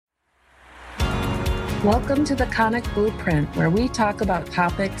Welcome to the Konik Blueprint, where we talk about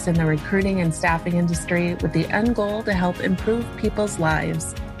topics in the recruiting and staffing industry with the end goal to help improve people's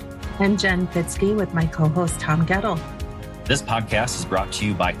lives. I'm Jen Fitzke with my co-host Tom Gettle. This podcast is brought to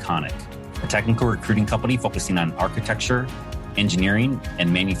you by Konik, a technical recruiting company focusing on architecture, engineering,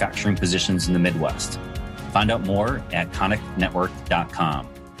 and manufacturing positions in the Midwest. Find out more at koniknetwork.com.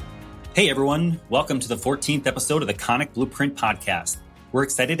 Hey everyone, welcome to the 14th episode of the Konik Blueprint Podcast. We're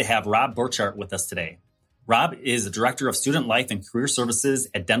excited to have Rob Borchardt with us today. Rob is the Director of Student Life and Career Services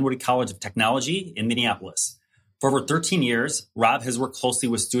at Dunwoody College of Technology in Minneapolis. For over 13 years, Rob has worked closely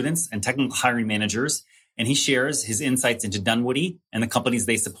with students and technical hiring managers, and he shares his insights into Dunwoody and the companies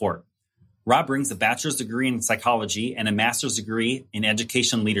they support. Rob brings a bachelor's degree in psychology and a master's degree in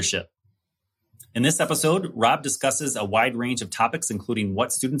education leadership. In this episode, Rob discusses a wide range of topics, including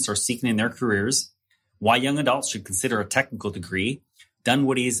what students are seeking in their careers, why young adults should consider a technical degree,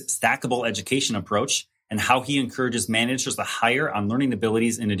 Dunwoody's stackable education approach, and how he encourages managers to hire on learning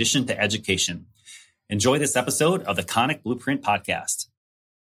abilities in addition to education. Enjoy this episode of the Konik Blueprint Podcast.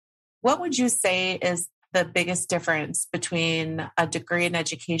 What would you say is the biggest difference between a degree in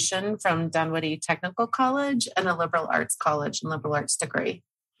education from Dunwoody Technical College and a liberal arts college and liberal arts degree?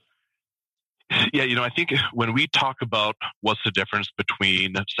 Yeah, I think when we talk about what's the difference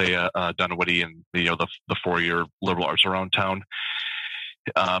between, say, Dunwoody and the four-year liberal arts around town,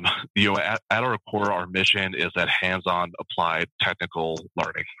 at our core, our mission is that hands-on applied technical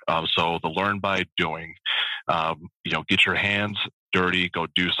learning. So the learn by doing, get your hands dirty, go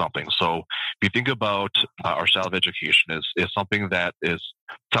do something. So if you think about our style of education is something that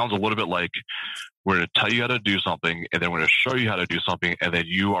sounds a little bit like we're going to tell you how to do something, and then we're going to show you how to do something, and then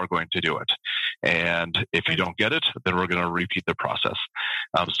you are going to do it. And if you don't get it, then we're going to repeat the process.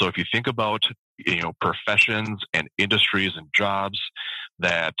 So if you think about professions and industries and jobs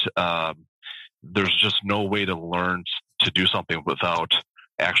that there's just no way to learn to do something without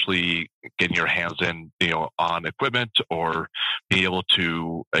actually getting your hands in, on equipment or be able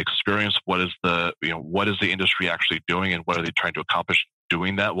to experience what is the industry actually doing and what are they trying to accomplish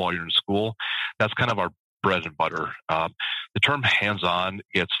doing that while you're in school. That's kind of our bread and butter. The term hands-on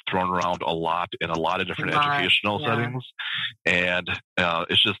gets thrown around a lot in a lot of different educational settings. And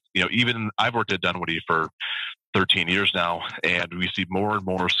it's just, even I've worked at Dunwoody for 13 years now, and we see more and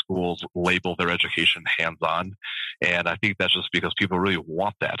more schools label their education hands-on. And I think that's just because people really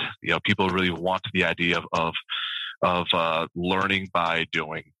want that. People really want the idea of learning by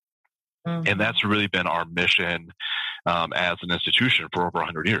doing. Mm-hmm. And that's really been our mission as an institution for over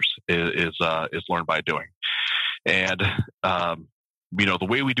 100 years is learn by doing. And the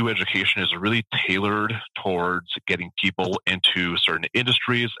way we do education is really tailored towards getting people into certain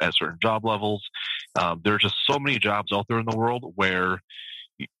industries at certain job levels. There are just so many jobs out there in the world where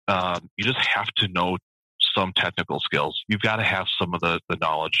you just have to know some technical skills. You've got to have some of the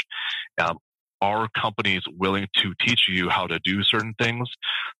knowledge. Are companies willing to teach you how to do certain things?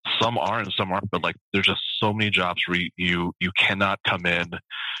 Some are and some aren't, but there's just so many jobs where you cannot come in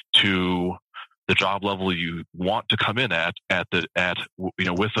to the job level you want to come in at with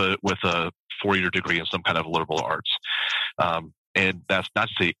a 4-year degree in some kind of liberal arts. And that's not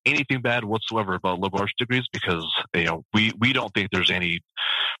to say anything bad whatsoever about liberal arts degrees, because we don't think there's anything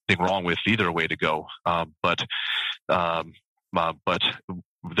wrong with either way to go. But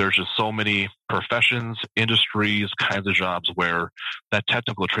there's just so many professions, industries, kinds of jobs where that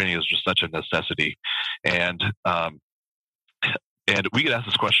technical training is just such a necessity. And we get asked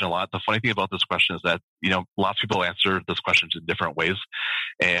this question a lot. The funny thing about this question is that, lots of people answer this question in different ways.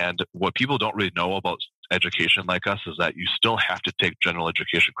 And what people don't really know about education like us is that you still have to take general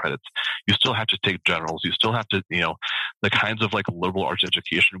education credits. You still have to take generals. You still have to, the kinds of liberal arts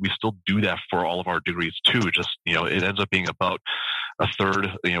education, we still do that for all of our degrees too. Just, it ends up being about a third,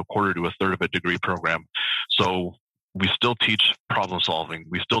 quarter to a third of a degree program. So we still teach problem solving.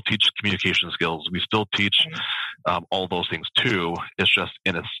 We still teach communication skills. We still teach all those things too. It's just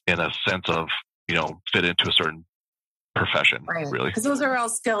in a sense of, fit into a certain profession, right? Really. Because those are all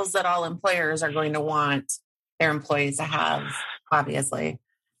skills that all employers are going to want their employees to have, obviously.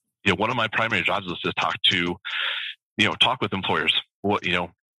 One of my primary jobs is to talk with employers.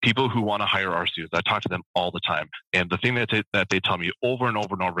 People who want to hire our students. I talk to them all the time. And the thing that they tell me over and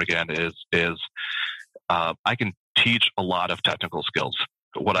over and over again is I can teach a lot of technical skills.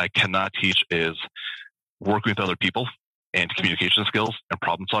 What I cannot teach is working with other people and communication skills and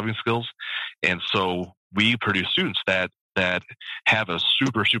problem solving skills. And so we produce students that have a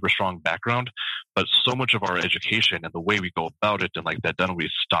super, super strong background, but so much of our education and the way we go about it and that Dunwoody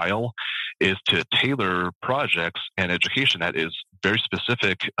style is to tailor projects and education that is very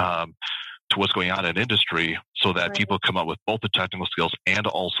specific to what's going on in industry, so that people come up with both the technical skills and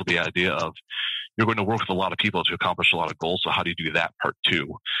also the idea of you're going to work with a lot of people to accomplish a lot of goals. So how do you do that part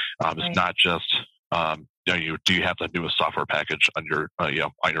too? It's not just do you have the newest software package on your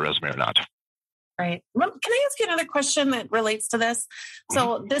on your resume or not? Right. Well, can I ask you another question that relates to this?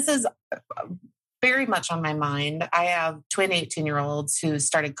 So this is very much on my mind. I have twin 18-year-olds who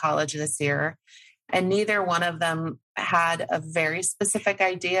started college this year, and neither one of them had a very specific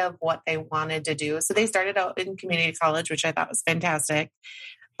idea of what they wanted to do. So they started out in community college, which I thought was fantastic.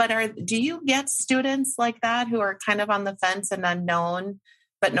 But do you get students like that who are kind of on the fence and unknown,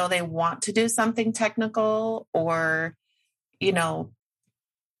 but know they want to do something technical? Or,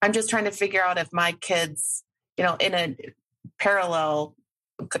 I'm just trying to figure out if my kids, in a parallel,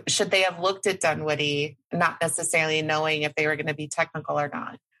 should they have looked at Dunwoody, not necessarily knowing if they were going to be technical or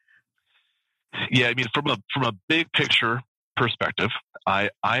not? Yeah, I mean, from a big picture perspective,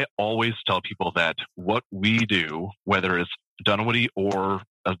 I always tell people that what we do, whether it's Dunwoody or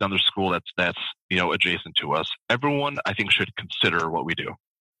another school that's adjacent to us, everyone I think should consider what we do,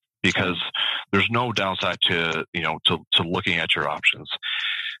 because there's no downside to looking at your options.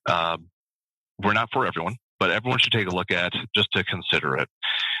 We're not for everyone, but everyone should take a look at just to consider it.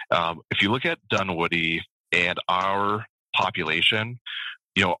 If you look at Dunwoody and our population,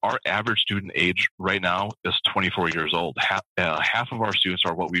 our average student age right now is 24 years old. Half of our students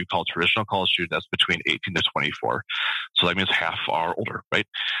are what we call traditional college students. That's between 18 to 24. So that means half are older, right?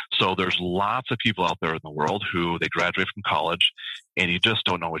 So there's lots of people out there in the world who they graduate from college and you just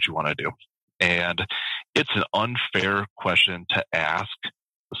don't know what you want to do. And it's an unfair question to ask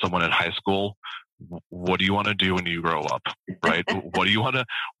someone in high school, what do you want to do when you grow up, right?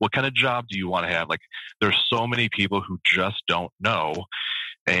 What kind of job do you want to have? Like, there's so many people who just don't know.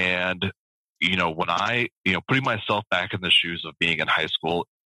 And, when I, putting myself back in the shoes of being in high school,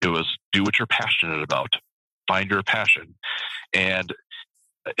 it was do what you're passionate about, find your passion. And,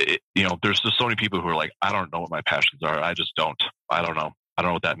 there's just so many people who are like, I don't know what my passions are. I just don't. I don't know. I don't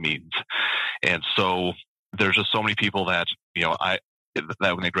know what that means. And so there's just so many people that,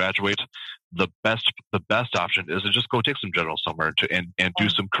 that when they graduate, the best option is to just go take some general somewhere and do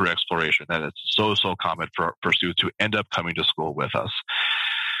some career exploration. And it's so common for students who end up coming to school with us.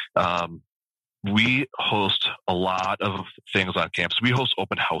 We host a lot of things on campus. We host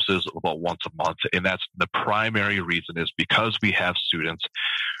open houses about once a month, and that's the primary reason is because we have students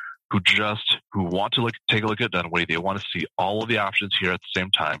who want to take a look at Dunwoody. They want to see all of the options here at the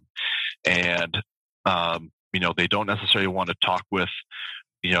same time, and they don't necessarily want to talk with,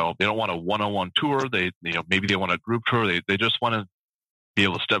 they don't want a one-on-one tour. Maybe they want a group tour. They just want to be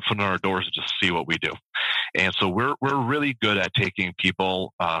able to step foot in our doors and just see what we do. And so we're really good at taking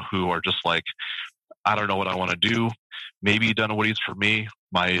people who are just like, I don't know what I want to do. Maybe Dunwoody's for me.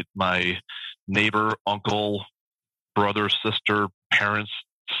 My neighbor, uncle, brother, sister, parents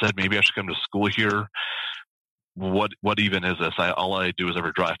said maybe I should come to school here. What even is this? All I do is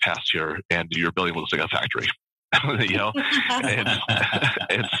ever drive past here, and your building looks like a factory. and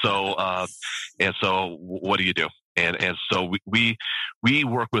so what do you do? And so we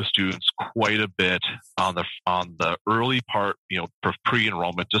work with students quite a bit on the early part,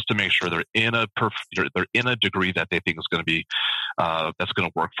 pre-enrollment, just to make sure they're in a degree that they think is going to be that's going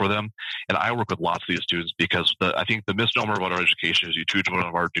to work for them. And I work with lots of these students because I think the misnomer about our education is you choose one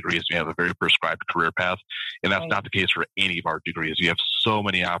of our degrees, you have a very prescribed career path, and that's not the case for any of our degrees. You have so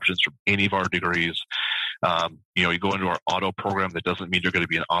many options from any of our degrees. You go into our auto program. That doesn't mean you're going to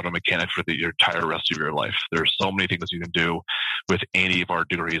be an auto mechanic for the entire rest of your life. There's so many things you can do with any of our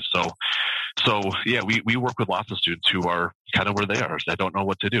degrees. So yeah, we work with lots of students who are kind of where they are. They don't know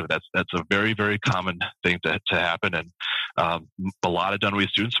what to do. That's a very, very common thing to happen. And a lot of Dunwoody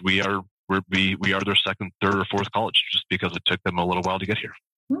students, we are their second, third, or fourth college just because it took them a little while to get here.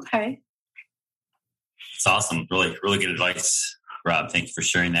 Okay. It's awesome. Really, really good advice, Rob. Thank you for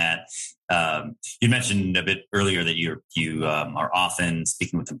sharing that. You mentioned a bit earlier that you are often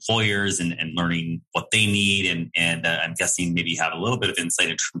speaking with employers and learning what they need, and I'm guessing maybe you have a little bit of insight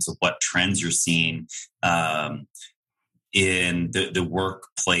in terms of what trends you're seeing in the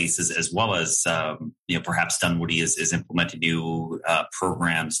workplace, as well as perhaps Dunwoody is implementing new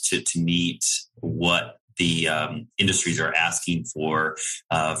programs to meet what the industries are asking for.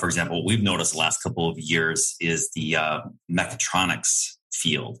 For example, what we've noticed the last couple of years is the mechatronics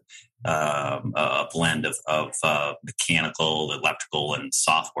field, a blend of mechanical, electrical, and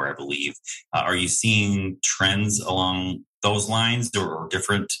software, I believe. Are you seeing trends along those lines or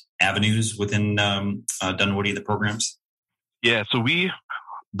different avenues within Dunwoody, the programs? Yeah, so we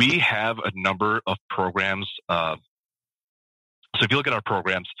have a number of programs. So if you look at our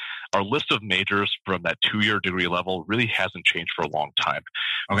programs, our list of majors from that 2-year degree level really hasn't changed for a long time.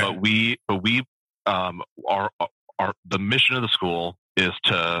 Okay. But we the mission of the school is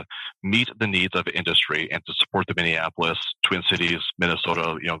to meet the needs of industry and to support the Minneapolis, Twin Cities,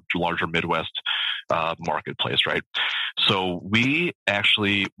 Minnesota, larger Midwest marketplace, right? So we're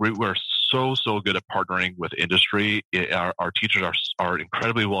so good at partnering with industry. Our teachers are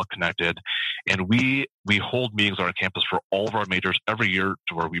incredibly well connected, and we hold meetings on our campus for all of our majors every year,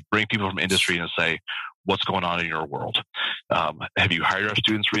 to where we bring people from industry and say, what's going on in your world? Have you hired our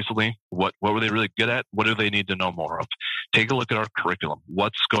students recently? What were they really good at? What do they need to know more of? Take a look at our curriculum.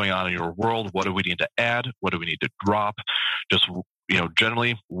 What's going on in your world? What do we need to add? What do we need to drop? Just,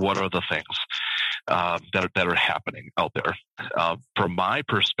 generally, what are the things that are happening out there? From my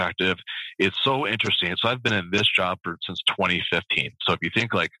perspective, it's so interesting. So I've been in this job since 2015. So if you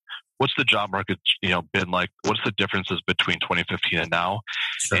think like, what's the job market, been like? What's the differences between 2015 and now?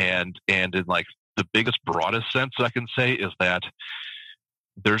 Sure. And in like the biggest, broadest sense I can say is that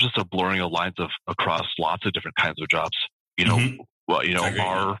there's just a blurring of lines across lots of different kinds of jobs. An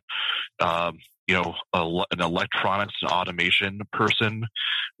electronics and automation person,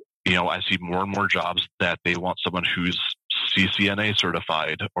 I see more and more jobs that they want someone who's CCNA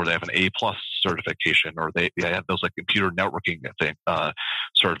certified, or they have an A+ certification, or they have those like computer networking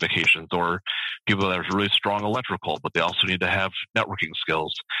certifications, or people that are really strong electrical, but they also need to have networking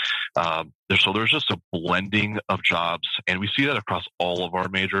skills. So there's just a blending of jobs, and we see that across all of our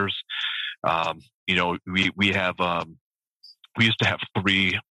majors. We used to have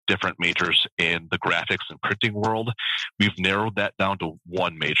 3 different majors in the graphics and printing world. We've narrowed that down to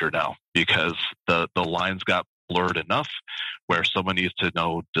 1 major now, because the lines got blurred enough where someone needs to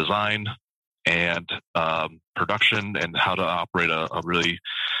know design and production and how to operate a really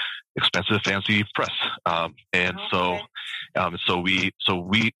expensive, fancy press. So we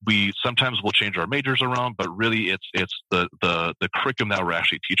sometimes will change our majors around, but really it's the curriculum that we're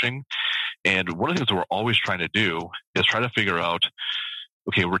actually teaching. And one of the things that we're always trying to do is try to figure out,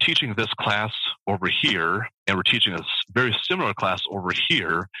 okay, we're teaching this class over here, and we're teaching a very similar class over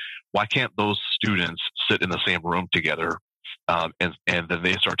here. Why can't those students sit in the same room together? And then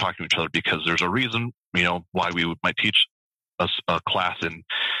they start talking to each other, because there's a reason, why we might teach a class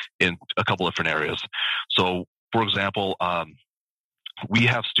in a couple different areas. So, for example, we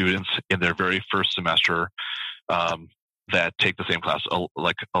have students in their very first semester that take the same class,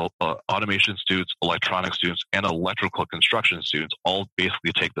 like automation students, electronics students, and electrical construction students all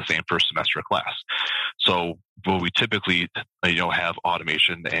basically take the same first semester class. So we typically, have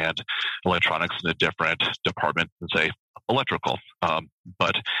automation and electronics in a different department than, say, electrical.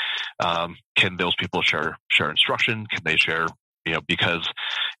 But can those people share instruction? Can they share, because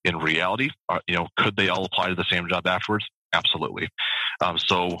in reality, could they all apply to the same job afterwards? Absolutely.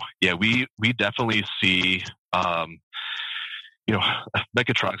 We definitely see,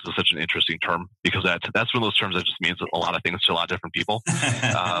 mechatronics is such an interesting term, because that's one of those terms that just means a lot of things to a lot of different people.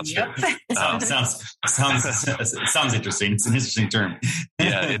 Sounds interesting. It's an interesting term.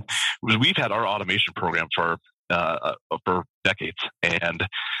 We've had our automation program for decades, and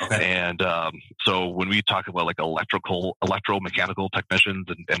so when we talk about like electromechanical technicians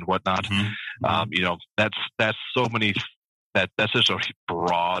and whatnot, that's so many. That's just a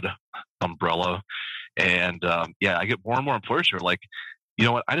broad umbrella. And I get more and more employers who are like, you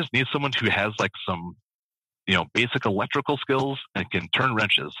know what, I just need someone who has like some, basic electrical skills and can turn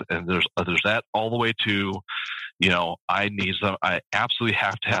wrenches. And there's that all the way to, I absolutely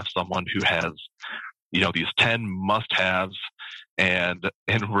have to have someone who has, these 10 must-haves. And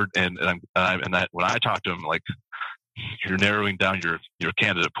when I talk to them, like, you're narrowing down your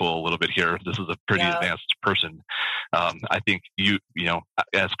candidate pool a little bit here. This is a pretty advanced person. I think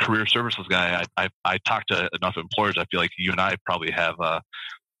as career services guy, I talk to enough employers. I feel like you and I probably have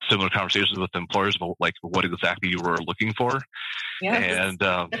similar conversations with employers about like what exactly you were looking for. And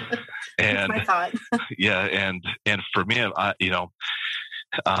my thought. And for me,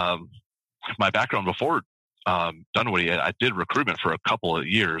 my background before Dunwoody, I did recruitment for a couple of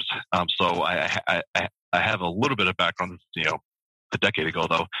years. So I have a little bit of background, a decade ago,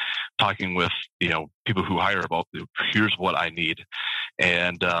 though, talking with, people who hire about, here's what I need.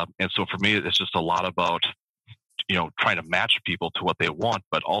 And so for me, it's just a lot about, trying to match people to what they want,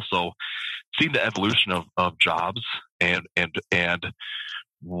 but also seeing the evolution of jobs and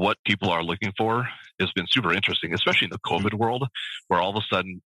what people are looking for has been super interesting, especially in the COVID world, where all of a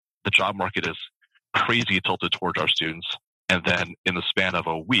sudden the job market is crazy tilted towards our students. And then in the span of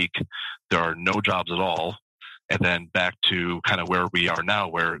a week, there are no jobs at all. And then back to kind of where we are now,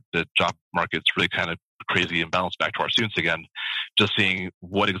 where the job market's really kind of crazy and balanced back to our students again, just seeing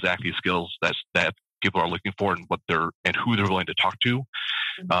what exactly skills that people are looking for and who they're willing to talk to,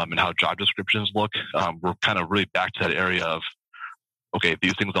 and how job descriptions look. We're kind of really back to that area of, okay,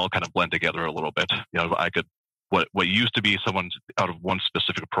 these things all kind of blend together a little bit. What used to be someone out of one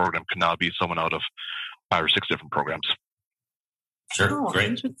specific program could now be someone out of 5 or 6 different programs. Sure. Oh, great.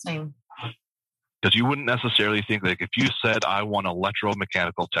 Interesting. Because you wouldn't necessarily think, like, if you said, I want an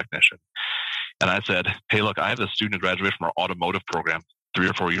electromechanical technician, and I said, hey, look, I have a student who graduated from our automotive program 3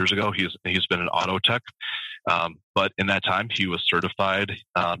 or 4 years ago. He's been an auto tech, but in that time he was certified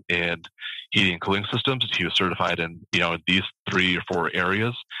in heating and cooling systems. He was certified in these 3 or 4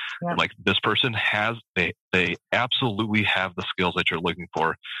 areas. Yeah. Like, this person they absolutely have the skills that you're looking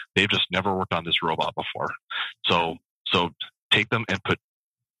for. They've just never worked on this robot before. So take them and put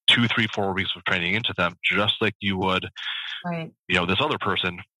 2, 3, 4 weeks of training into them, just like you would, right, this other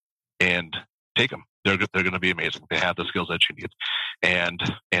person, and take them. They're going to be amazing. They have the skills that you need, and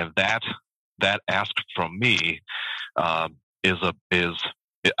that ask from me is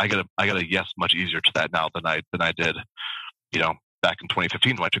I got a yes much easier to that now than I did, back in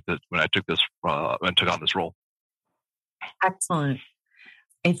 2015 when I took on this role. Excellent.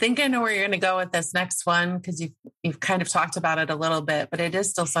 I think I know where you're going to go with this next one, because you've kind of talked about it a little bit, but it is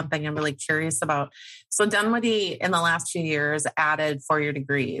still something I'm really curious about. So Dunwoody in the last few years added 4-year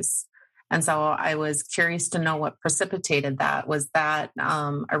degrees. And so I was curious to know what precipitated that. Was that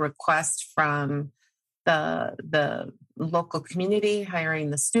a request from the local community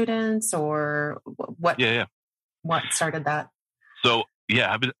hiring the students, or what? Yeah. What started that? So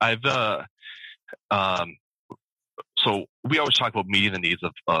yeah, so we always talk about meeting the needs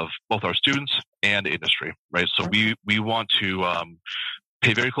of both our students and industry, right? So we want to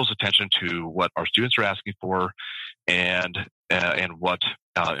pay very close attention to what our students are asking for, and what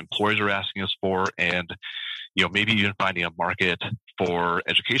employers are asking us for, and maybe even finding a market for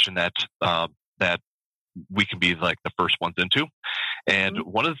education that we can be like the first ones into. And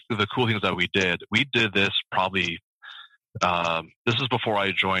one of the cool things that we did this probably. This is before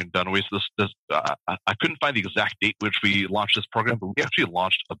I joined Dunwoody. So I couldn't find the exact date which we launched this program, but we actually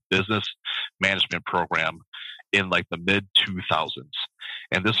launched a business management program in like the mid 2000s.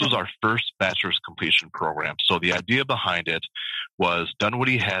 And this was our first bachelor's completion program. So the idea behind it was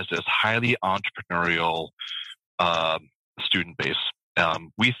Dunwoody has this highly entrepreneurial student base.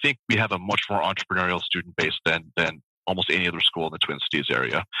 We think we have a much more entrepreneurial student base than almost any other school in the Twin Cities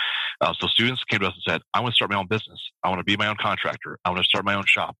area. So students came to us and said, I want to start my own business. I want to be my own contractor. I want to start my own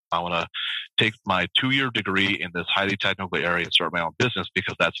shop. I want to take my 2-year degree in this highly technical area and start my own business,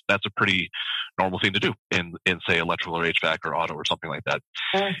 because that's a pretty normal thing to do in say electrical or HVAC or auto or something like that.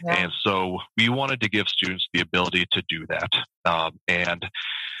 Yeah. And so we wanted to give students the ability to do that.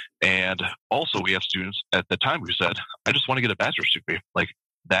 And also we have students at the time who said, I just want to get a bachelor's degree. Like,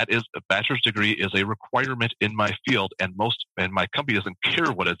 that is a bachelor's degree is a requirement in my field, and my company doesn't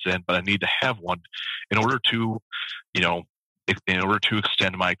care what it's in, but I need to have one in order to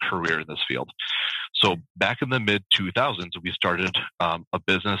extend my career in this field. So back in the mid 2000s, we started a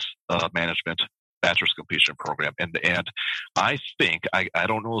business management bachelor's completion program, and I think I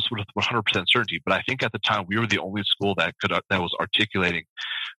don't know this with 100% certainty, but I think at the time we were the only school that was articulating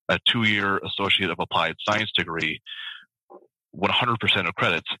a 2-year associate of applied science degree 100% of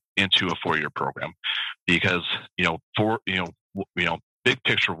credits into a 4-year program. Because big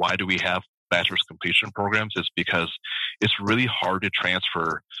picture, why do we have bachelor's completion programs? Is because it's really hard to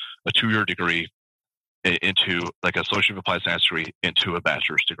transfer a 2-year degree into, like, an associate of applied science degree into a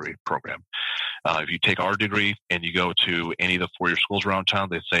bachelor's degree program. If you take our degree and you go to any of the 4-year schools around town,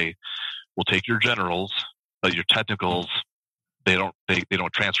 they say, we'll take your generals, but your technicals, they don't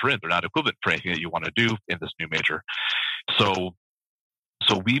transfer in. They're not equivalent for anything that you want to do in this new major. So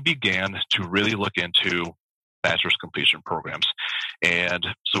we began to really look into bachelor's completion programs. And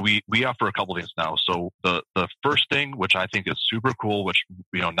so we offer a couple things now. So the first thing, which I think is super cool, which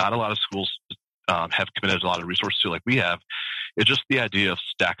not a lot of schools have committed a lot of resources to like we have, is just the idea of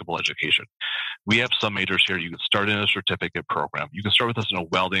stackable education. We have some majors here. You can start in a certificate program. You can start with us in a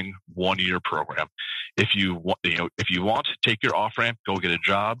welding 1-year program. If you want, take your off ramp, go get a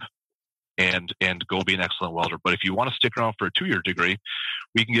job, and go be an excellent welder. But if you want to stick around for a 2-year degree,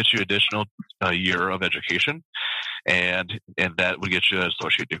 we can get you additional year of education, and that would get you an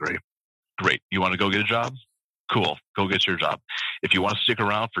associate degree. Great. You want to go get a job? Cool. Go get your job. If you want to stick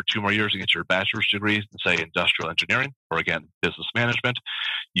around for 2 more years and get your bachelor's degree in, say, industrial engineering or, again, business management,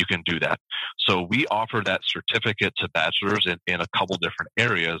 you can do that. So we offer that certificate to bachelor's in a couple different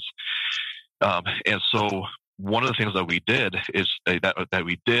areas. And so one of the things that we did is that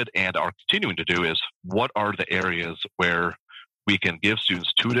we did and are continuing to do is, what are the areas where we can give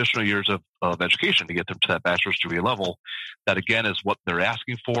students 2 additional years of education to get them to that bachelor's degree level. That again is what they're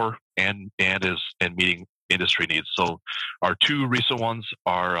asking for and meeting industry needs. So our 2 recent ones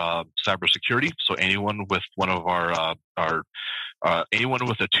are cybersecurity. So anyone with one of our anyone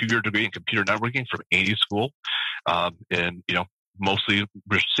with a 2-year degree in computer networking from any school, and mostly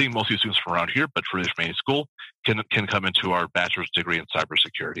we're seeing mostly students from around here, but from any school can come into our bachelor's degree in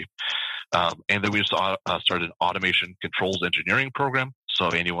cybersecurity. And then we just started an automation controls engineering program. So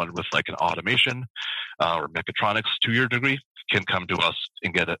anyone with like an automation or mechatronics 2-year degree can come to us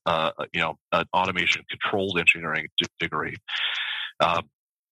and get an automation controls engineering degree.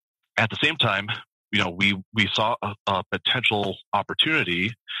 At the same time, we saw a potential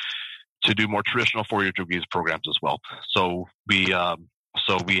opportunity to do more traditional 4-year degrees programs as well. So we have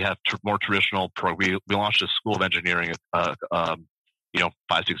more traditional we launched a school of engineering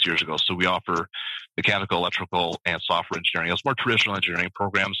 5-6 years ago. So we offer mechanical, electrical, and software engineering as more traditional engineering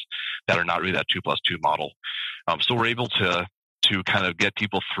programs that are not really that 2+2 model. So we're able to kind of get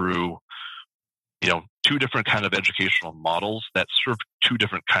people through 2 different kind of educational models that serve 2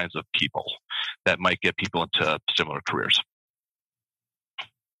 different kinds of people that might get people into similar careers.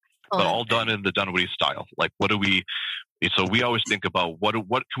 But all done in the Dunwoody style. Like, so we always think about what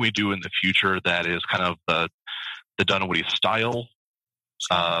can we do in the future that is kind of the Dunwoody style,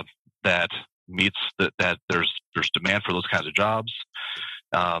 that meets that there's demand for those kinds of jobs.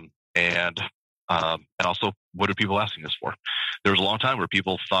 And also, what are people asking us for? There was a long time where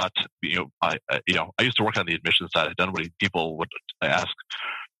people thought, I used to work on the admissions side at Dunwoody. People would ask,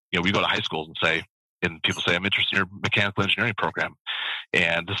 we go to high schools and people say, I'm interested in your mechanical engineering program.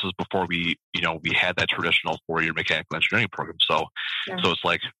 And this is before we had that traditional 4-year mechanical engineering program. So it's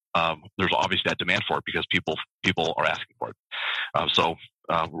like, there's obviously that demand for it because people are asking for it. So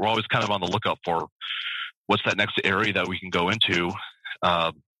we're always kind of on the lookout for what's that next area that we can go into.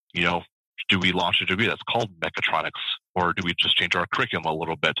 Do we launch a degree that's called mechatronics, or do we just change our curriculum a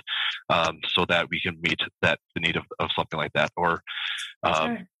little bit so that we can meet the need of something like that? Or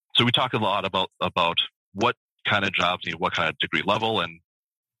so we talk a lot about what kind of jobs need what kind of degree level, and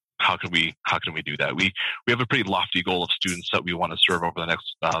how can we do that? We have a pretty lofty goal of students that we want to serve over the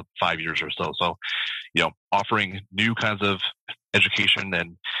next 5 years or so. So, offering new kinds of education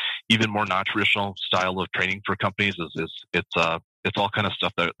and even more non-traditional style of training for companies it's all kind of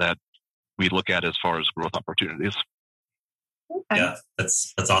stuff that we look at as far as growth opportunities. Yeah,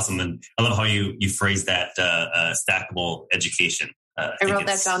 that's awesome, and I love how you phrase that stackable education. I wrote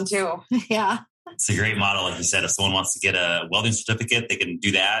that down too. Yeah. It's a great model. Like you said, if someone wants to get a welding certificate, they can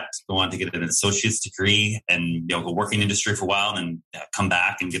do that, go on to get an associate's degree and go work in industry for a while and then come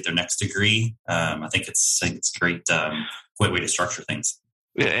back and get their next degree. I think it's a great way to structure things.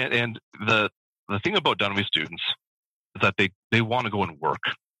 Yeah, and the thing about Dunwoody students is that they want to go and work,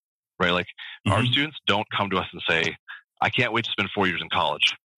 right? Like our students don't come to us and say, I can't wait to spend 4 years in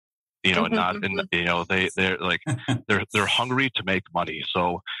college. And they're like, they're hungry to make money.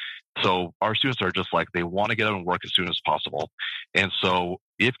 So our students are just like, they want to get out and work as soon as possible. And so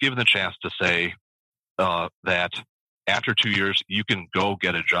if given the chance to say that after 2 years, you can go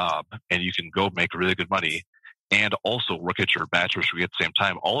get a job and you can go make really good money and also work at your bachelor's degree at the same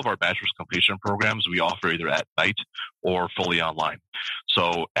time, all of our bachelor's completion programs we offer either at night or fully online.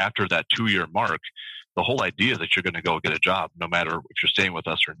 So after that 2-year mark, the whole idea is that you're going to go get a job, no matter if you're staying with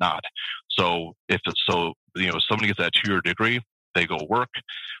us or not. So if somebody gets that 2-year degree, they go work,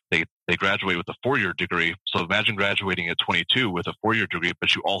 they graduate with a 4-year degree. So imagine graduating at 22 with a 4-year degree,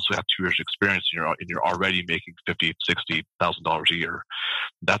 but you also have 2 years experience and you're already making $50,000, $60,000 a year.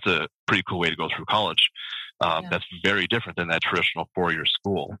 That's a pretty cool way to go through college. That's very different than that traditional 4-year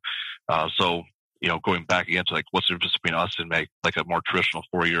school. So going back again to like what's the difference between us and like a more traditional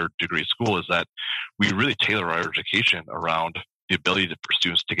 4-year degree school is that we really tailor our education around the ability for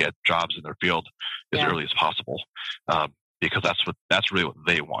students to get jobs in their field as early as possible, because that's really what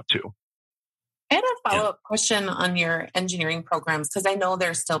they want to. I had a follow-up question on your engineering programs because I know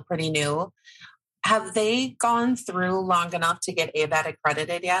they're still pretty new. Have they gone through long enough to get ABET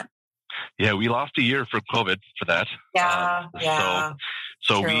accredited yet? Yeah, we lost a year for COVID for that.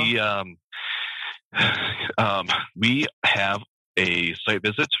 So we have a site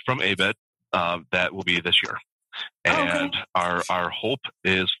visit from ABET that will be this year. And our hope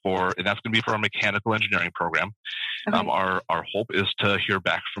is and that's going to be for our mechanical engineering program. Okay. Our hope is to hear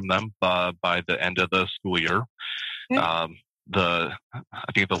back from them by the end of the school year. Okay.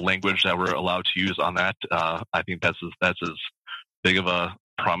 I think the language that we're allowed to use on that, I think that's as big of a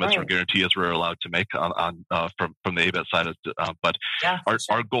promise or guarantee as we're allowed to make from the ABET side. But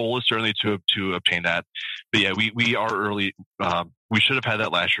our goal is certainly to obtain that. But yeah, we are early. We should have had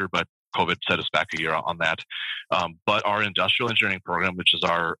that last year, but COVID set us back a year on that. But our industrial engineering program, which is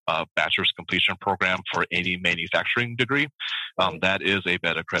our bachelor's completion program for any manufacturing degree, that is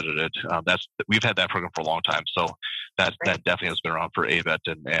ABET accredited. We've had that program for a long time, so that definitely has been around for ABET,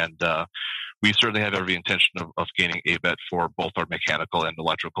 and we certainly have every intention of gaining ABET for both our mechanical and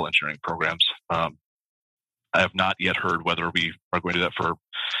electrical engineering programs. I have not yet heard whether we are going to do that for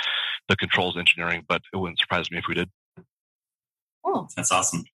the controls engineering, but it wouldn't surprise me if we did. Oh, that's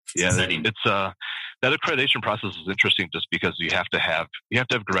awesome. Yeah, it's that accreditation process is interesting just because you have to have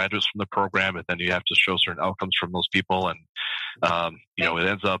graduates from the program, and then you have to show certain outcomes from those people, and it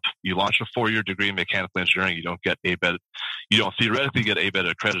ends up you launch a 4-year degree in mechanical engineering, you don't get ABET, you don't theoretically get ABET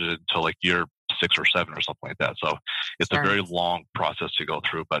accredited until like year 6 or 7 or something like that. So it's a very long process to go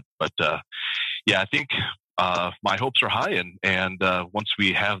through, but I think my hopes are high, and once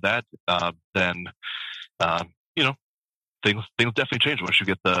we have that, then things definitely change once you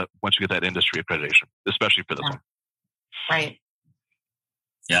get that industry accreditation, especially for this one. Right.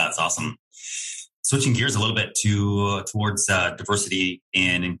 Yeah, that's awesome. Switching gears a little bit towards diversity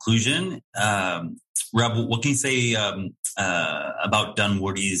and inclusion, Rob, what can you say about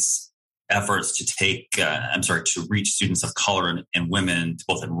Dunwoody's efforts to reach students of color and women to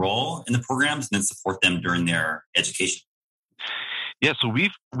both enroll in the programs and then support them during their education? Yeah, so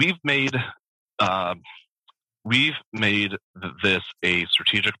we've made this a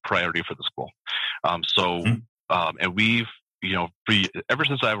strategic priority for the school. And we've, ever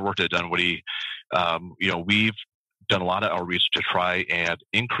since I've worked at Dunwoody, we've done a lot of outreach to try and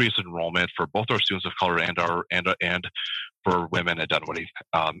increase enrollment for both our students of color and for women at Dunwoody.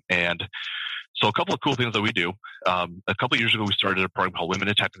 And so a couple of cool things that we do. A couple of years ago, we started a program called Women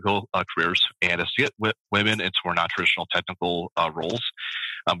in Technical Careers, and to get women into more non-traditional technical roles.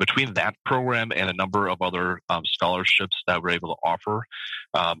 Between that program and a number of other scholarships that we're able to offer,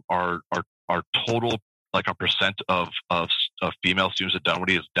 our total, like our percent of female students at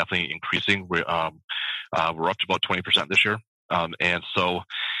Dunwoody is definitely increasing. We're up to about 20% this year, and so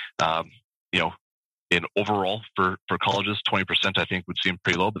in overall for colleges, 20% I think would seem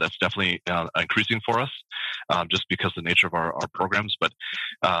pretty low, but that's definitely increasing for us, just because of the nature of our programs. But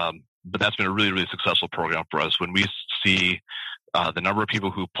that's been a really, really successful program for us. When we see the number of people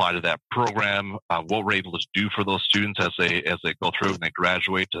who apply to that program, what we're able to do for those students as they go through and they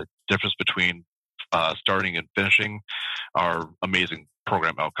graduate, the difference between starting and finishing are amazing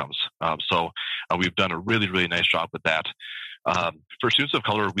program outcomes. So we've done a really, really nice job with that. For students of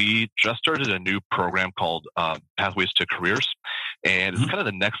color, we just started a new program called Pathways to Careers, and it's kind of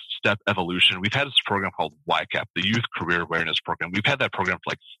the next step evolution. We've had this program called YCAP, the Youth Career Awareness Program. We've had that program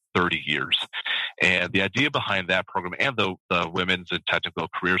for like 30 years. And the idea behind that program and the Women's and Technical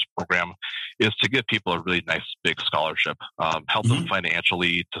Careers Program is to give people a really nice big scholarship, help them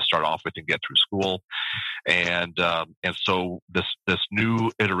financially to start off with and get through school. And so this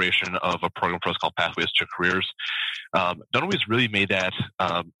new iteration of a program for us called Pathways to Careers, Dunwoody's really made that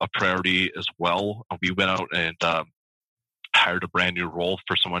a priority as well. We went out and hired a brand new role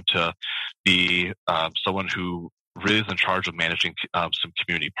for someone to be someone who really is in charge of managing some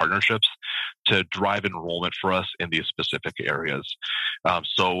community partnerships to drive enrollment for us in these specific areas.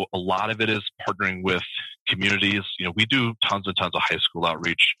 So a lot of it is partnering with communities. We do tons and tons of high school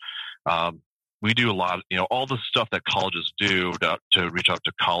outreach. We do a lot, all the stuff that colleges do to reach out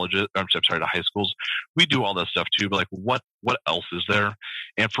to colleges. To high schools. We do all that stuff too. But what else is there?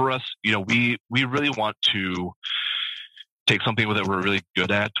 And for us, we really want to take something that we're really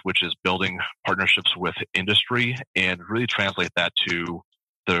good at, which is building partnerships with industry, and really translate that to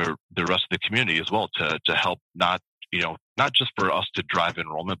the rest of the community as well, to help not just for us to drive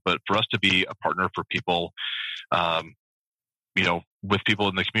enrollment, but for us to be a partner for people, with people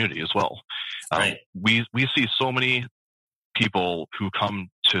in the community as well. Right. We see so many people who come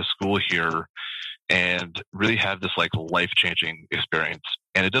to school here and really have this life-changing experience.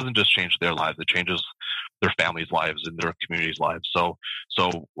 And it doesn't just change their lives, it changes their families' lives and their communities' lives. So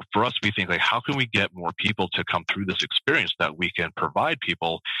for us, we think how can we get more people to come through this experience that we can provide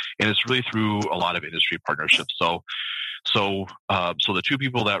people? And it's really through a lot of industry partnerships. So the two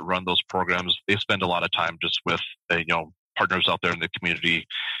people that run those programs, they spend a lot of time just with, partners out there in the community,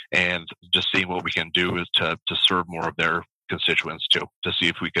 and just seeing what we can do is to serve more of their constituents too, to see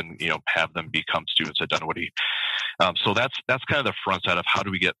if we can, have them become students at Dunwoody. So that's kind of the front side of how do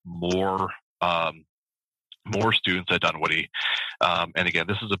we get more more students at Dunwoody. And again,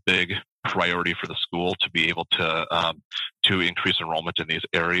 this is a big priority for the school to be able to increase enrollment in these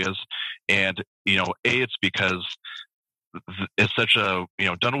areas. And, it's because it's such a,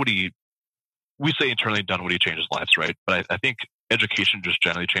 Dunwoody, we say internally Dunwoody changes lives, right? But I think education just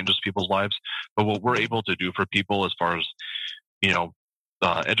generally changes people's lives. But what we're able to do for people as far as,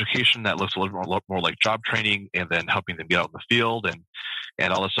 education that looks a little more like job training and then helping them get out in the field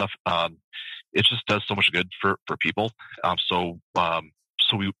and all this stuff, it just does so much good for people. So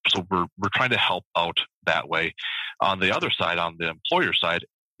we're trying to help out that way. On the other side, on the employer side,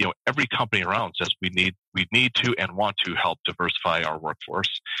 every company around says we need to and want to help diversify our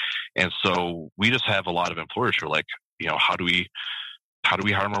workforce. And so we just have a lot of employers who are like, how do we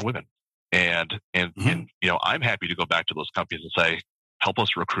hire more women? And I'm happy to go back to those companies and say, help us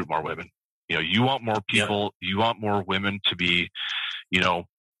recruit more women. You want more people, you want more women to be,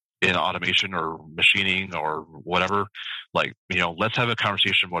 in automation or machining or whatever. Like, let's have a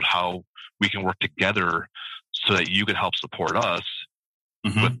conversation about how we can work together so that you can help support us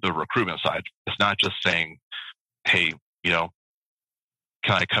with the recruitment side. It's not just saying, hey, can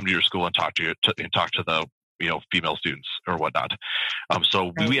I come to your school and talk to you and talk to the female students or whatnot.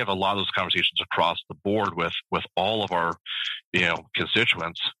 So we have a lot of those conversations across the board with all of our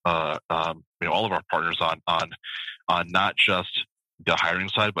constituents, all of our partners on not just the hiring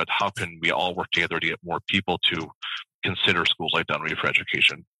side, but how can we all work together to get more people to consider schools like Dunwoody for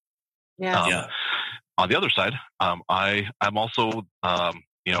education. On the other side, I'm also I'm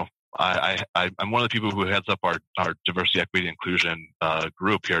one of the people who heads up our diversity, equity, and inclusion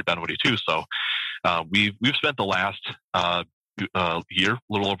group here at Dunwoody too. So we've spent the last year, a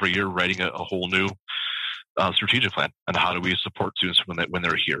little over a year, writing a whole new strategic plan on how do we support students when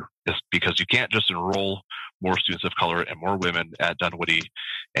they're here. It's because you can't just enroll more students of color and more women at Dunwoody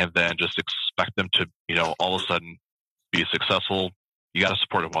and then just expect them to all of a sudden be successful. You got to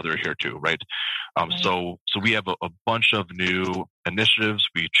support them while they're here too, right? So we have a bunch of new initiatives.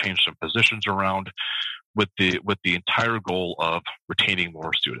 We changed some positions around with the entire goal of retaining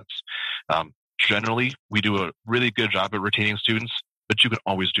more students. Generally, we do a really good job at retaining students, but you can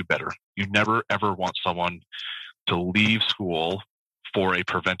always do better. You never ever want someone to leave school for a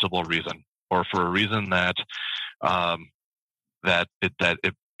preventable reason or for a reason that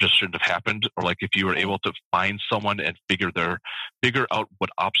it just shouldn't have happened, or like if you were able to find someone and figure out what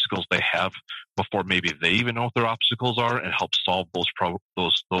obstacles they have before maybe they even know what their obstacles are and help solve those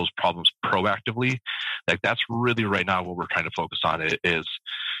problems proactively. Like that's really right now what we're trying to focus on is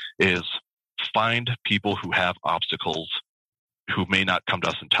find people who have obstacles who may not come to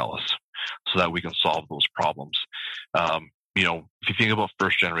us and tell us so that we can solve those problems. If you think about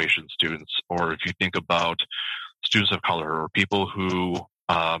first generation students, or if you think about students of color or people who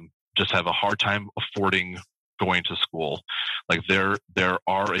just have a hard time affording going to school, like there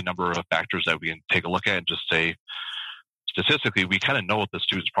are a number of factors that we can take a look at and just say, statistically, we kind of know what the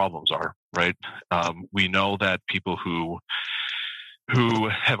students' problems are, right? We know that people who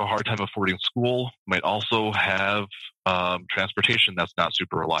have a hard time affording school might also have transportation that's not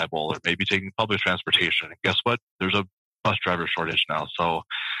super reliable, or maybe taking public transportation. And guess what? There's a bus driver shortage now. So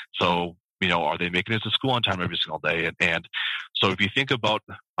are they making it to school on time every single day? And so if you think about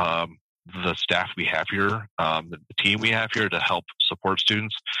the staff we have here, the team we have here to help support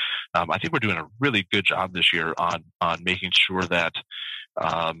students, I think we're doing a really good job this year on making sure that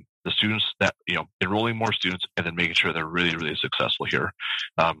the students that, enrolling more students and then making sure they're really, really successful here.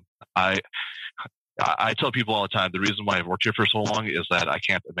 I tell people all the time, the reason why I've worked here for so long is that I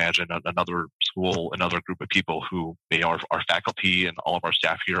can't imagine another school, another group of people who, our faculty and all of our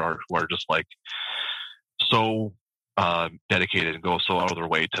staff here who are just like so dedicated and go so out of their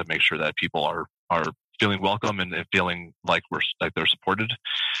way to make sure that people are feeling welcome and feeling like they're supported.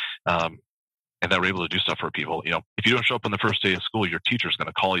 And that we're able to do stuff for people. If you don't show up on the first day of school, your teacher's going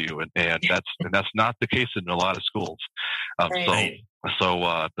to call you, and that's not the case in a lot of schools. Right.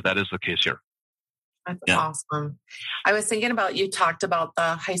 But that is the case here. That's awesome. I was thinking about, you talked about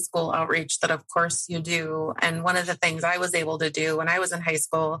the high school outreach that of course you do. And one of the things I was able to do when I was in high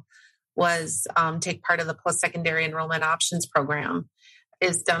school was take part of the post-secondary enrollment options program.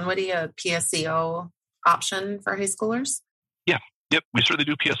 Is Dunwoody a PSEO option for high schoolers? Yeah. Yep. We certainly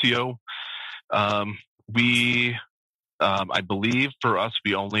do PSEO. I believe for us,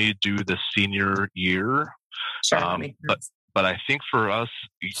 we only do the senior year. Sure, but I think for us,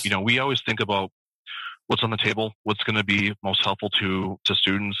 we always think about what's on the table, what's going to be most helpful to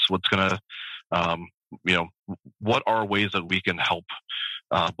students, what's going to, what are ways that we can help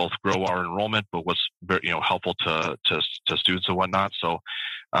both grow our enrollment, but what's helpful to students and whatnot. So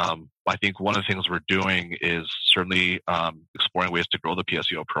I think one of the things we're doing is certainly exploring ways to grow the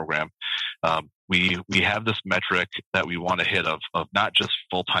PSEO program. We have this metric that we want to hit of not just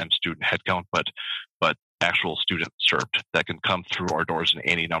full-time student headcount, but actual students served that can come through our doors in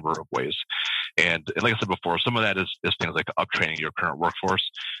any number of ways. And like I said before, some of that is things like uptraining your current workforce.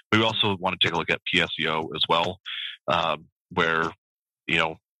 But we also want to take a look at PSEO as well, where,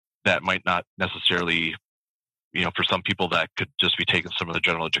 that might not necessarily, for some people that could just be taking some of the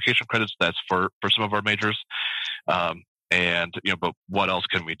general education credits. That's for some of our majors. But what else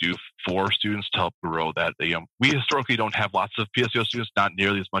can we do for students to help grow that? We historically don't have lots of PSEO students, not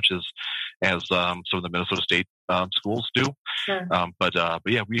nearly as much as some of the Minnesota State schools do. Sure. But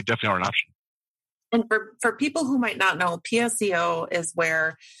yeah, we definitely are an option. And for people who might not know, PSEO is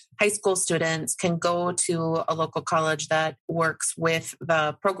where high school students can go to a local college that works with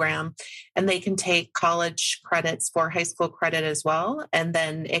the program, and they can take college credits for high school credit as well. And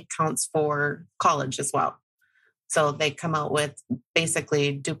then it counts for college as well. So they come out with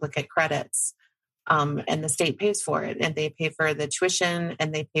basically duplicate credits, and the state pays for it, and they pay for the tuition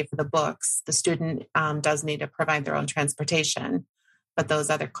and they pay for the books. The student does need to provide their own transportation, but those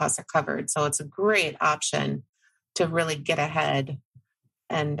other costs are covered. So it's a great option to really get ahead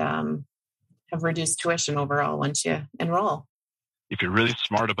and have reduced tuition overall once you enroll. If you're really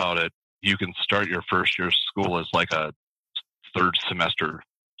smart about it, you can start your first year of school as like a third semester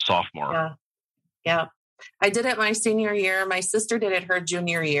sophomore. Yeah. I did it my senior year. My sister did it her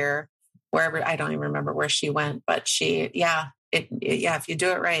junior year, wherever, I don't even remember where she went, but if you do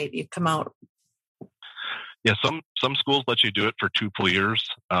it right, you come out. Yeah, some schools let you do it for 2 full years.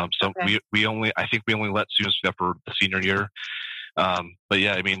 Okay. we only let students do that for the senior year. But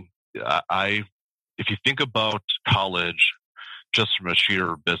yeah, I mean, if you think about college just from a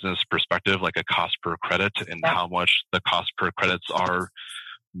sheer business perspective, like a cost per credit, and how much the cost per credits are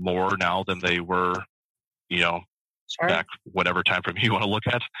more now than they were, Sure. back whatever time frame you want to look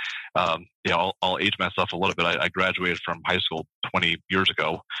at. I'll age myself a little bit. I graduated from high school 20 years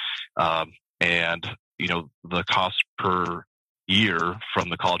ago, and the cost per year from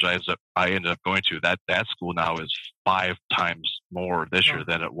the college I ended up going to, that school now is 5 times more this year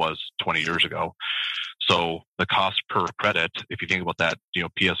than it was 20 years ago. So the cost per credit, if you think about that,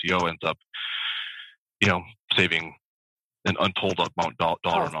 PSEO ends up, saving an untold amount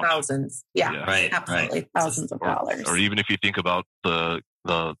dollar amount. Thousands. Yeah, right, absolutely. Right. Thousands of dollars. Or even if you think about the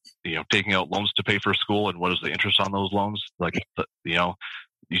taking out loans to pay for school, and what is the interest on those loans? Like,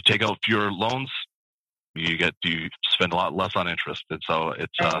 you take out fewer loans, you spend a lot less on interest. And so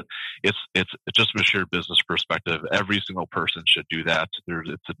it's just from a sheer business perspective, every single person should do that.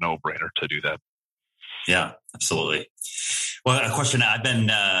 It's a no-brainer to do that. Yeah, absolutely. Well, a question I've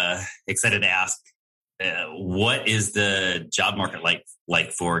been excited to ask, what is the job market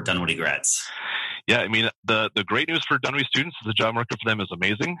like for Dunwoody grads? Yeah, I mean, the great news for Dunwoody students is the job market for them is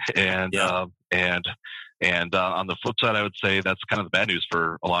amazing. And on the flip side, I would say that's kind of the bad news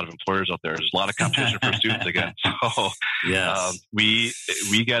for a lot of employers out there. There's a lot of competition for students again. So we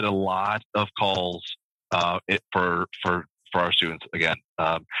get a lot of calls for our students again.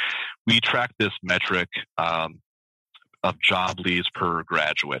 We track this metric of job leads per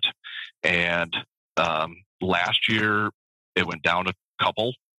graduate, and last year it went down a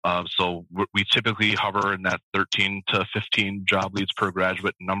couple. So we typically hover in that 13 to 15 job leads per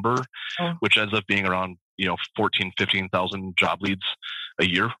graduate number, which ends up being around 14,000, 15,000 job leads a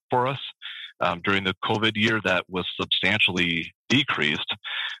year for us. During the COVID year, that was substantially decreased.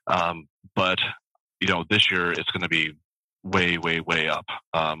 But this year it's going to be way, way, way up.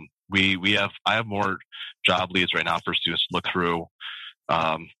 I have more job leads right now for students to look through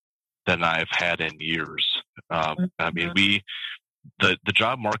than I've had in years. I mean, the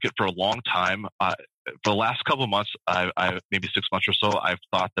job market for a long time, for the last couple of months, I maybe 6 months or so, I've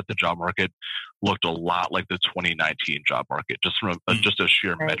thought that the job market looked a lot like the 2019 job market, just from just a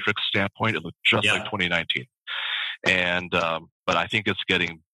sheer metrics standpoint. It looked just like 2019. And but I think it's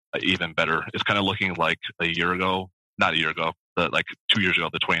getting even better. It's kind of looking like not a year ago, but like 2 years ago,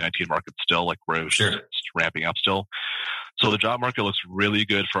 the 2019 market still, like where it was just ramping up still. So the job market looks really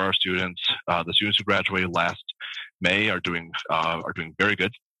good for our students. The students who graduated last May are doing very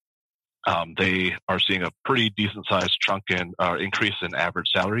good. They are seeing a pretty decent sized chunk in increase in average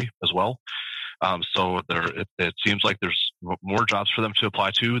salary as well. So it seems like there's more jobs for them to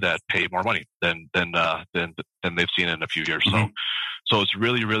apply to that pay more money than they've seen in a few years. Mm-hmm. So it's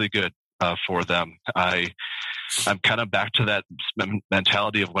really, really good for them. I'm kind of back to that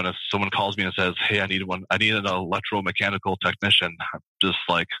mentality of when someone calls me and says, "Hey, I need an electromechanical technician." I'm just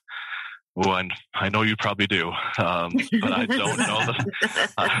like, Well, and I know you probably do, but I don't know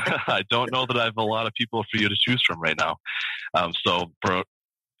that I don't know that I have a lot of people for you to choose from right now. So for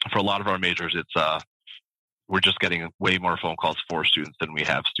a lot of our majors, it's we're just getting way more phone calls for students than we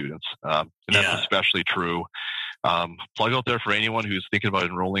have students, and that's especially true. Plug out there for anyone who's thinking about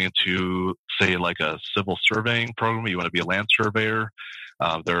enrolling into, say, like a civil surveying program. You want to be a land surveyor.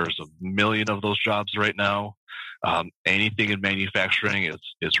 There's a million of those jobs right now. Anything in manufacturing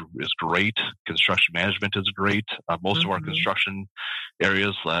is great. Construction management is great. Most of our construction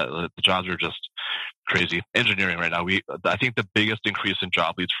areas, the jobs are just crazy. Engineering right now, I think the biggest increase in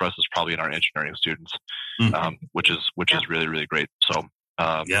job leads for us is probably in our engineering students, which is really, really great. So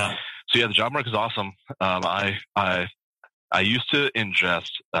the job market is awesome. I used to ingest,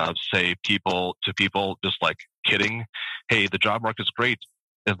 say people just like kidding, hey, the job market's great.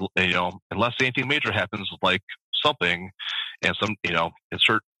 Unless anything major happens, like something and some,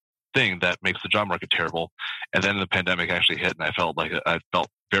 insert thing that makes the job market terrible. And then the pandemic actually hit, and I felt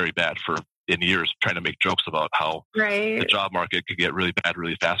very bad in years trying to make jokes about how the job market could get really bad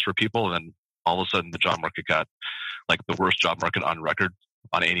really fast for people. And then all of a sudden the job market got like the worst job market on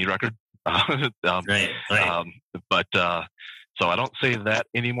any record. So I don't say that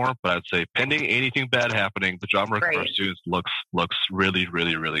anymore, but I'd say pending anything bad happening, the job market for our students looks really,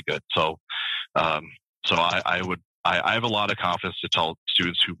 really, really good. So, I have a lot of confidence to tell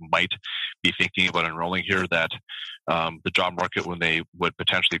students who might be thinking about enrolling here that the job market when they would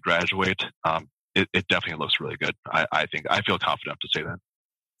potentially graduate, it definitely looks really good. I feel confident enough to say that.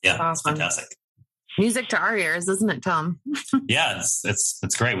 Yeah, that's awesome. Fantastic. Music to our ears, isn't it, Tom? Yeah,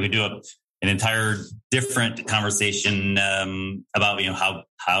 it's great. We do an entire different conversation about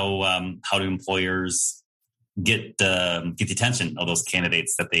how do employers get the attention of those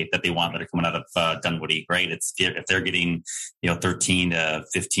candidates that they want that are coming out of Dunwoody. Right? If they're getting 13 to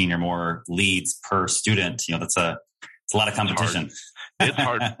 15 or more leads per student, it's a lot of competition. It's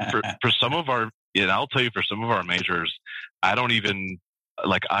hard for some of our. And I'll tell you, for some of our majors, I don't even.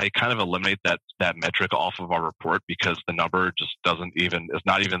 I kind of eliminate that metric off of our report because the number just is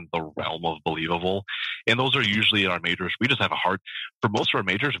not even the realm of believable. And those are usually our majors. We just have for most of our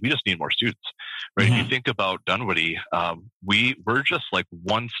majors, we just need more students, right? Mm-hmm. If you think about Dunwoody, we're just like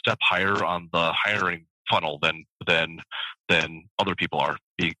one step higher on the hiring funnel than other people are.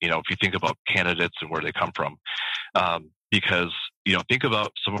 If you think about candidates and where they come from, because, think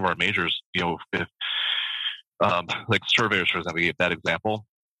about some of our majors, if, like surveyors, for example, we gave that example.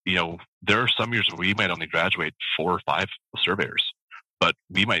 There are some years where we might only graduate 4 or 5 surveyors, but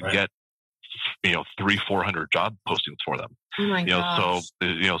we might get 300-400 job postings for them. Oh my gosh.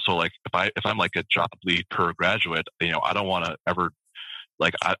 So like if I'm like a job lead per graduate, I don't want to ever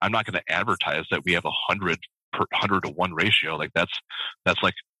I'm not going to advertise that we have 100 to 1 ratio. Like that's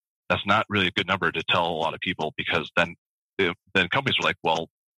not really a good number to tell a lot of people, because then companies are like, well,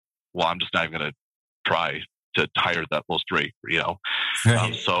 I'm just not even going to try to hire those 3,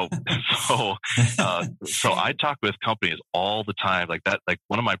 Right. So I talk with companies all the time like that. Like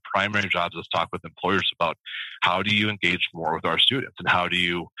one of my primary jobs is talk with employers about how do you engage more with our students, and how do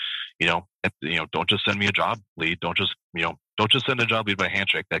you, don't just send me a job lead. Don't just send a job lead by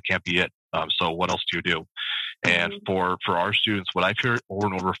handshake. That can't be it. So what else do you do? And for our students, what I've heard over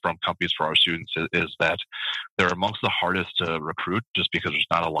and over from companies for our students is that they're amongst the hardest to recruit, just because there's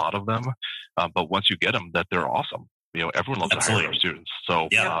not a lot of them. But once you get them, that they're awesome. Everyone loves to hire our students. So,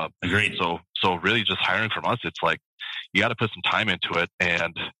 agreed. So really just hiring from us, it's like, you got to put some time into it,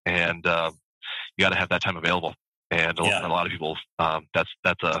 and you got to have that time available. And a lot of people,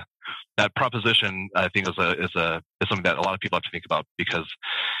 that proposition, I think is something that a lot of people have to think about, because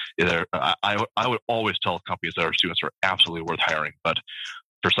I would always tell companies that our students are absolutely worth hiring, but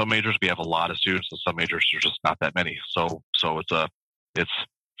for some majors we have a lot of students, and some majors there's just not that many. So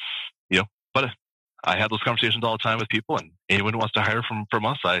but I have those conversations all the time with people, and anyone who wants to hire from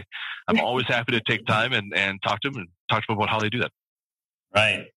us, I'm always happy to take time and talk to them about how they do that.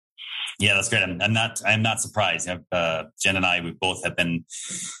 Right. Yeah, that's great. I'm not surprised. Jen and I, we both have been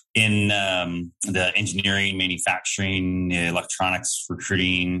in the engineering, manufacturing, electronics,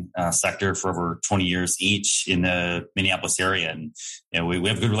 recruiting sector for over 20 years each in the Minneapolis area, and we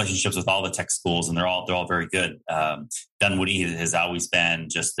have good relationships with all the tech schools, and they're all very good. Dunwoody has always been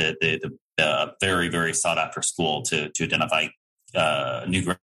just the very, very sought after school to identify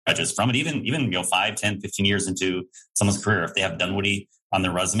new graduates from, and even 5, 10, 15 years into someone's career, if they have Dunwoody on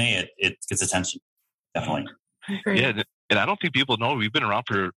their resume, it gets attention. Definitely. Yeah. And I don't think people know we've been around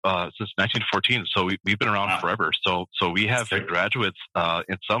for since 1914. So we've been around forever. So we have graduates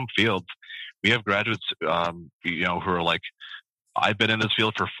in some fields. We have graduates, who are like I've been in this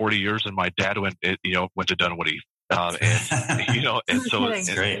field for 40 years, and my dad went to Dunwoody, and so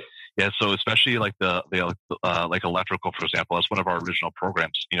it's great. Yeah, so especially like the like electrical, for example, that's one of our original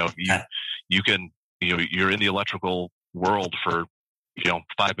programs. You can you're in the electrical world for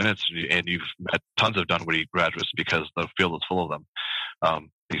 5 minutes, and you've met tons of Dunwoody graduates because the field is full of them,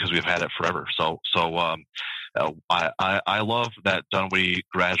 because we've had it forever. So I love that Dunwoody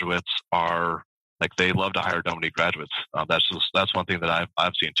graduates are like, they love to hire Dunwoody graduates. That's one thing that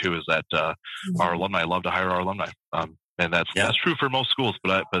I've seen too, is that our alumni love to hire our alumni, and that's true for most schools,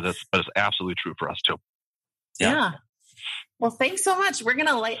 but it's absolutely true for us too. Yeah. Well, thanks so much. We're going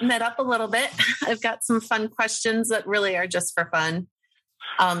to lighten it up a little bit. I've got some fun questions that really are just for fun.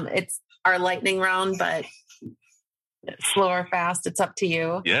 It's our lightning round, but slow or fast, it's up to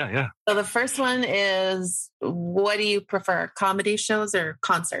you. Yeah. So the first one is, what do you prefer, comedy shows or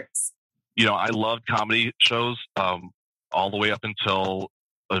concerts? I loved comedy shows all the way up until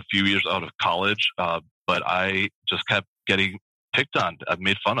a few years out of college, but I just kept getting picked on,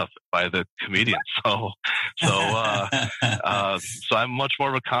 made fun of by the comedians. So I'm much more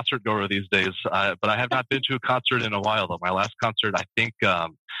of a concert goer these days. But I have not been to a concert in a while, though. My last concert, I think,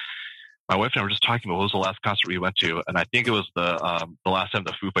 my wife and I were just talking about what was the last concert we went to, and I think it was the last time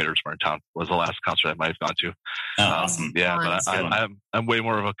the Foo Fighters were in town was the last concert I might have gone to. Oh, awesome. Yeah, but I'm way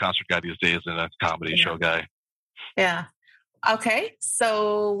more of a concert guy these days than a comedy show guy. Yeah. Okay.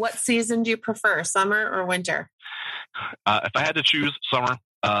 So what season do you prefer, summer or winter? If I had to choose, summer.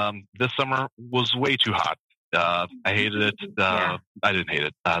 This summer was way too hot. I hated it. I didn't hate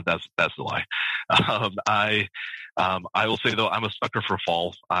it. That's the lie. I will say though, I'm a sucker for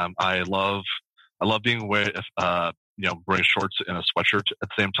fall. I love being wearing shorts and a sweatshirt at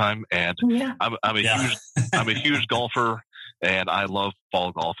the same time. And I'm a huge golfer, and I love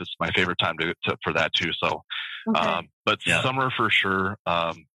fall golf. It's my favorite time for that too. So, but summer for sure.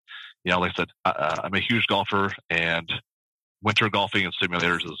 Like I said, I'm a huge golfer, and winter golfing and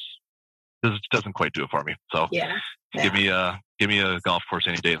simulators doesn't quite do it for me. So give me a golf course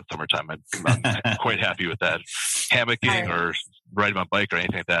any day in the summertime. I'm quite happy with that. Hammocking or riding my bike or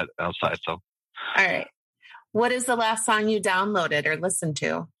anything like that outside. So, all right. What is the last song you downloaded or listened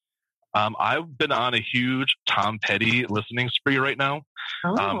to? I've been on a huge Tom Petty listening spree right now.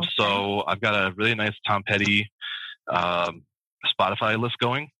 So I've got a really nice Tom Petty Spotify list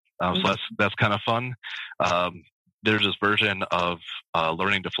going. So that's kind of fun. There's this version of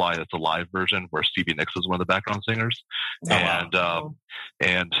Learning to Fly that's a live version where Stevie Nicks is one of the background singers. It's a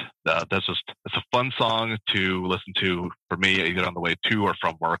fun song to listen to for me, either on the way to or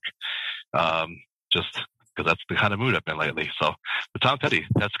from work, just because that's the kind of mood I've been lately. So, but Tom Petty,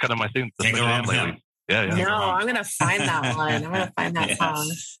 that's kind of my thing. That's my jam lately. Yeah. No, I'm going to find that one. I'm going to find that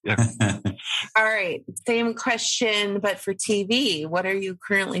song. Yeah. All right. Same question, but for TV, what are you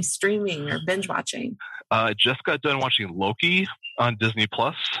currently streaming or binge watching? I just got done watching Loki on Disney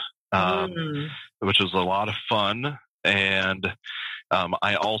Plus, which was a lot of fun. And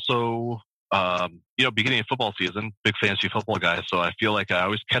I also, beginning of football season, big fantasy football guy. So I feel like I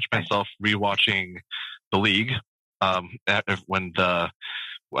always catch myself rewatching The League. I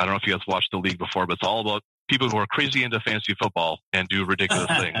don't know if you guys watched The League before, but it's all about people who are crazy into fantasy football and do ridiculous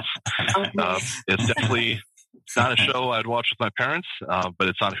things. It's definitely not a show I'd watch with my parents, but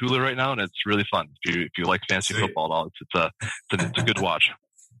it's on Hulu right now, and it's really fun. If you like fantasy football at all, it's a good watch.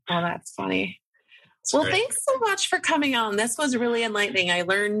 Oh, that's funny. Great. Thanks so much for coming on. This was really enlightening. I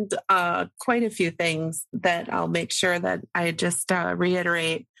learned quite a few things that I'll make sure that I just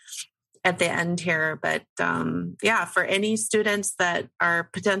reiterate at the end here. But for any students that are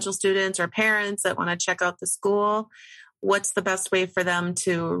potential students or parents that want to check out the school, what's the best way for them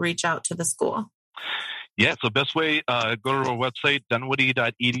to reach out to the school? Yeah, so best way, go to our website,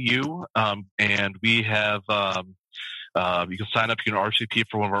 dunwoody.edu, and we have, you can sign up, you can RSVP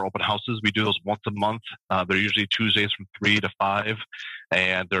for one of our open houses. We do those once a month. They're usually Tuesdays from 3 to 5,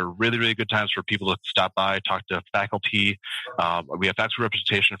 and they're really, really good times for people to stop by, talk to faculty. We have faculty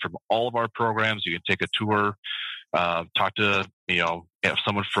representation from all of our programs. You can take a tour, talk to,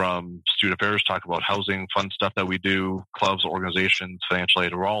 someone from student affairs, talk about housing, fun stuff that we do, clubs, organizations, financial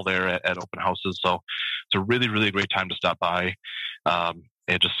aid. We're all there at open houses. So it's a really, really great time to stop by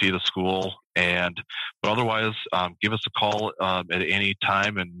and just see the school. But otherwise, give us a call at any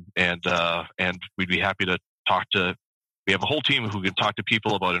time, and we'd be happy to talk to. We have a whole team who can talk to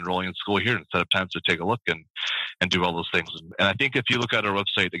people about enrolling in school here and set up times to take a look and do all those things. And I think if you look at our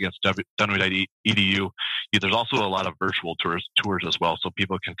website against Dunwoody.edu, there's also a lot of virtual tours as well, so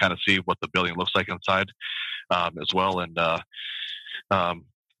people can kind of see what the building looks like inside as well. And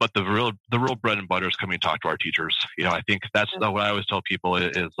but the real bread and butter is coming to talk to our teachers. I think that's what I always tell people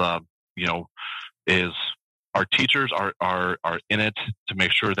is our teachers are in it to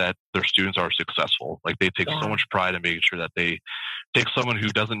make sure that their students are successful. Like, they take so much pride in making sure that they take someone who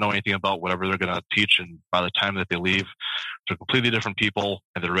doesn't know anything about whatever they're going to teach, and by the time that they leave, they're completely different people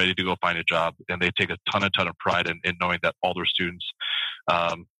and they're ready to go find a job. And they take a ton of pride in knowing that all their students,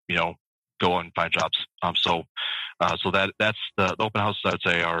 go and find jobs. So that's the open houses, I would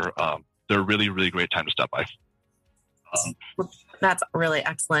say, they're a really, really great time to stop by. Awesome. That's really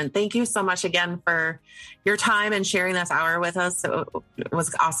excellent. Thank you so much again for your time and sharing this hour with us. It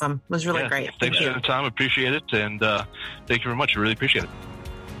was awesome. It was really great. Thanks for the time. Appreciate it. And thank you very much. I really appreciate it.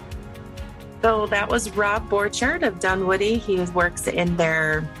 So that was Rob Borchardt of Dunwoody. He works in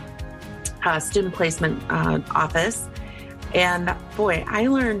their student placement office. And boy, I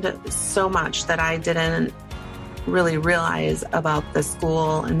learned so much that I didn't really realize about the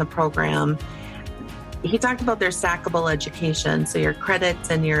school and the program. He talked about their stackable education. So your credits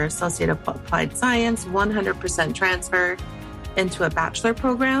and your Associate of Applied Science, 100% transfer into a bachelor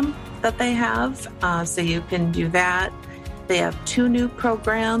program that they have. So you can do that. They have 2 new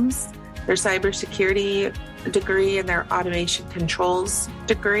programs, their cybersecurity degree and their automation controls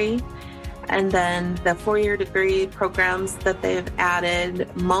degree. And then the 4-year degree programs that they've added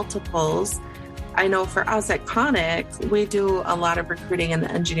multiples. I know for us at Konik, we do a lot of recruiting in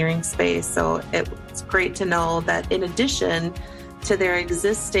the engineering space. So it's great to know that in addition to their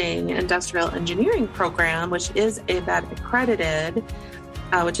existing industrial engineering program, which is ABET accredited,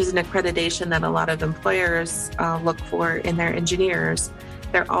 which is an accreditation that a lot of employers look for in their engineers,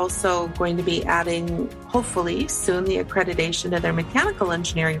 they're also going to be adding, hopefully soon, the accreditation to their mechanical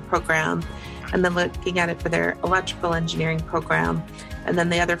engineering program, and then looking at it for their electrical engineering program. And then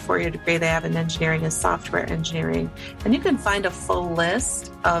the other 4-year degree they have in engineering is software engineering. And you can find a full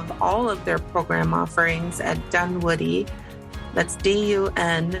list of all of their program offerings at Dunwoody. That's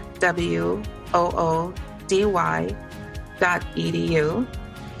DUNWOODY.edu.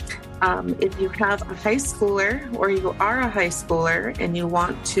 If you have a high schooler or you are a high schooler and you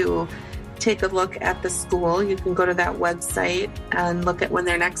want to take a look at the school, you can go to that website and look at when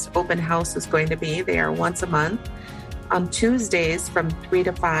their next open house is going to be. They are once a month on Tuesdays from 3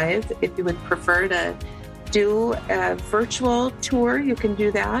 to 5. If you would prefer to do a virtual tour, you can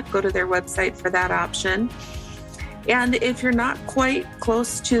do that. Go to their website for that option. And if you're not quite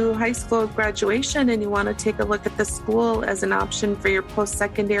close to high school graduation and you want to take a look at the school as an option for your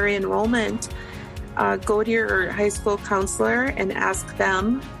post-secondary enrollment, go to your high school counselor and ask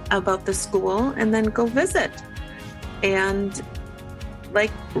them about the school and then go visit. And like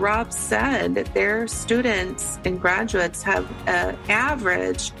Rob said, their students and graduates have an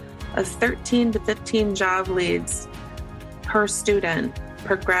average of 13 to 15 job leads per student,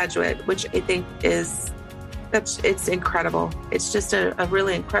 per graduate, which I think it's incredible. It's just a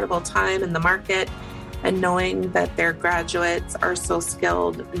really incredible time in the market, and knowing that their graduates are so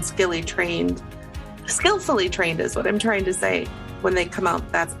skilled and skillfully trained is what I'm trying to say. When they come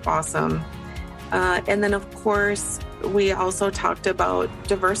out, that's awesome. And then, of course, we also talked about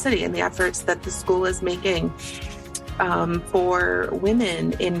diversity and the efforts that the school is making for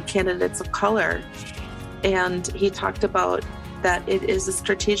women in candidates of color. And he talked about that it is a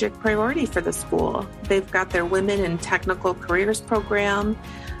strategic priority for the school. They've got their Women in Technical Careers program.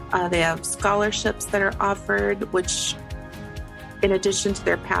 They have scholarships that are offered, which, in addition to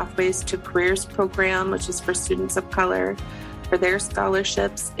their Pathways to Careers program, which is for students of color, for their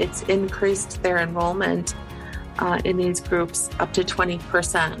scholarships, it's increased their enrollment in these groups up to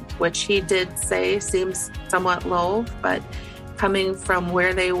 20%, which he did say seems somewhat low, but coming from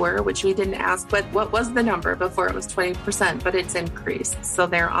where they were, which we didn't ask, but what was the number before it was 20%, but it's increased. So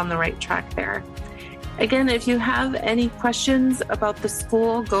they're on the right track there. Again, if you have any questions about the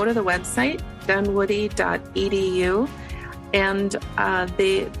school, go to the website, dunwoody.edu. And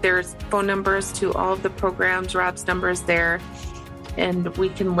there's phone numbers to all of the programs. Rob's number is there, and we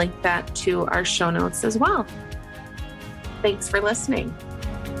can link that to our show notes as well. Thanks for listening.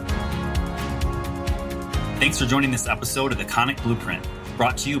 Thanks for joining this episode of the Konik Blueprint,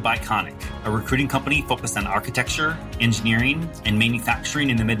 brought to you by Konik, a recruiting company focused on architecture, engineering, and manufacturing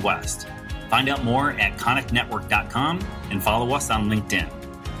in the Midwest. Find out more at koniknetwork.com and follow us on LinkedIn.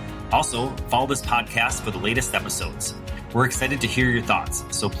 Also, follow this podcast for the latest episodes. We're excited to hear your thoughts,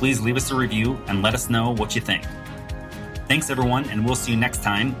 so please leave us a review and let us know what you think. Thanks, everyone, and we'll see you next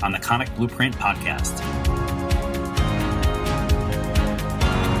time on the Konik Blueprint Podcast.